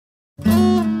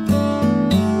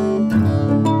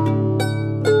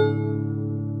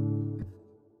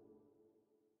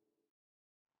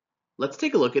Let's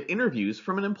take a look at interviews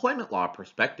from an employment law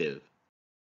perspective.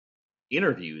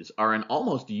 Interviews are an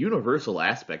almost universal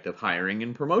aspect of hiring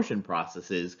and promotion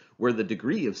processes where the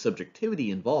degree of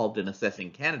subjectivity involved in assessing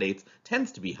candidates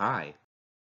tends to be high.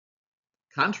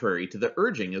 Contrary to the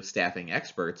urging of staffing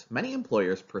experts, many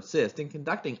employers persist in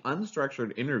conducting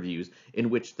unstructured interviews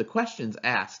in which the questions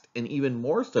asked, and even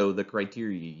more so the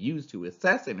criteria used to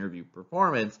assess interview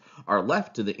performance, are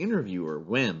left to the interviewer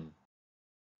whim.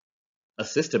 A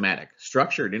systematic,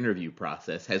 structured interview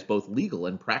process has both legal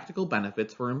and practical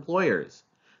benefits for employers.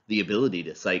 The ability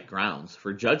to cite grounds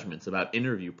for judgments about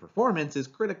interview performance is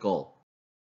critical.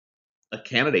 A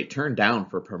candidate turned down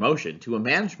for promotion to a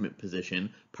management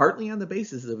position partly on the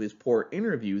basis of his poor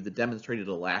interview that demonstrated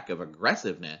a lack of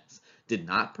aggressiveness did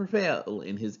not prevail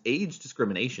in his age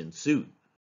discrimination suit.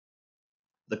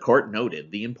 The court noted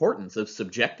the importance of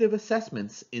subjective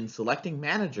assessments in selecting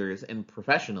managers and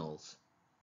professionals.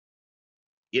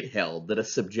 It held that a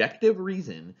subjective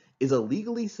reason is a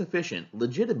legally sufficient,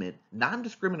 legitimate, non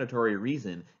discriminatory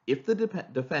reason if the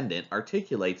defendant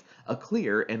articulates a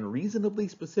clear and reasonably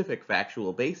specific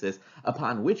factual basis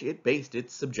upon which it based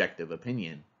its subjective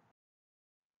opinion.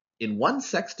 In one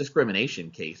sex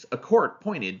discrimination case, a court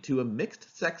pointed to a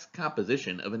mixed sex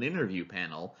composition of an interview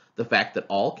panel, the fact that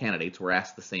all candidates were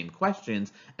asked the same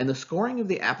questions, and the scoring of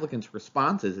the applicants'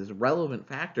 responses as relevant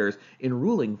factors in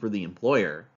ruling for the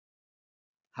employer.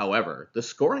 However, the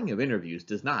scoring of interviews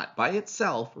does not, by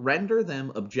itself, render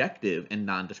them objective and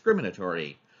non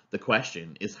discriminatory. The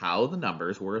question is how the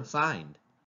numbers were assigned.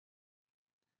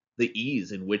 The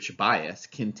ease in which bias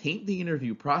can taint the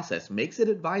interview process makes it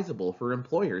advisable for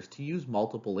employers to use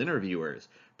multiple interviewers,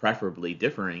 preferably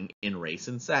differing in race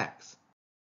and sex.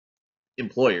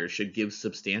 Employers should give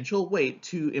substantial weight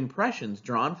to impressions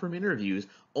drawn from interviews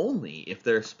only if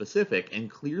they're specific and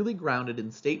clearly grounded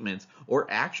in statements or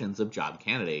actions of job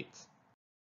candidates.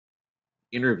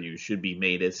 Interviews should be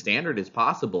made as standard as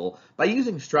possible by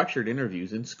using structured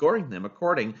interviews and scoring them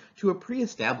according to a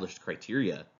pre-established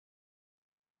criteria.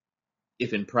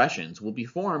 If impressions will be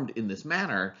formed in this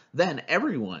manner, then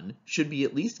everyone should be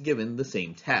at least given the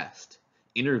same test.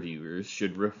 Interviewers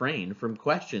should refrain from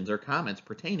questions or comments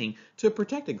pertaining to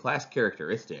protected class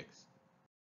characteristics.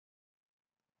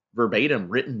 Verbatim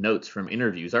written notes from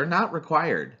interviews are not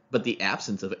required, but the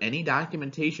absence of any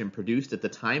documentation produced at the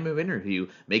time of interview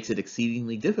makes it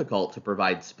exceedingly difficult to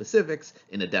provide specifics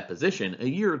in a deposition a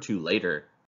year or two later.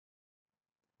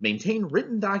 Maintain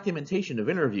written documentation of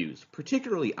interviews,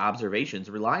 particularly observations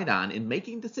relied on in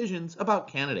making decisions about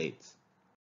candidates.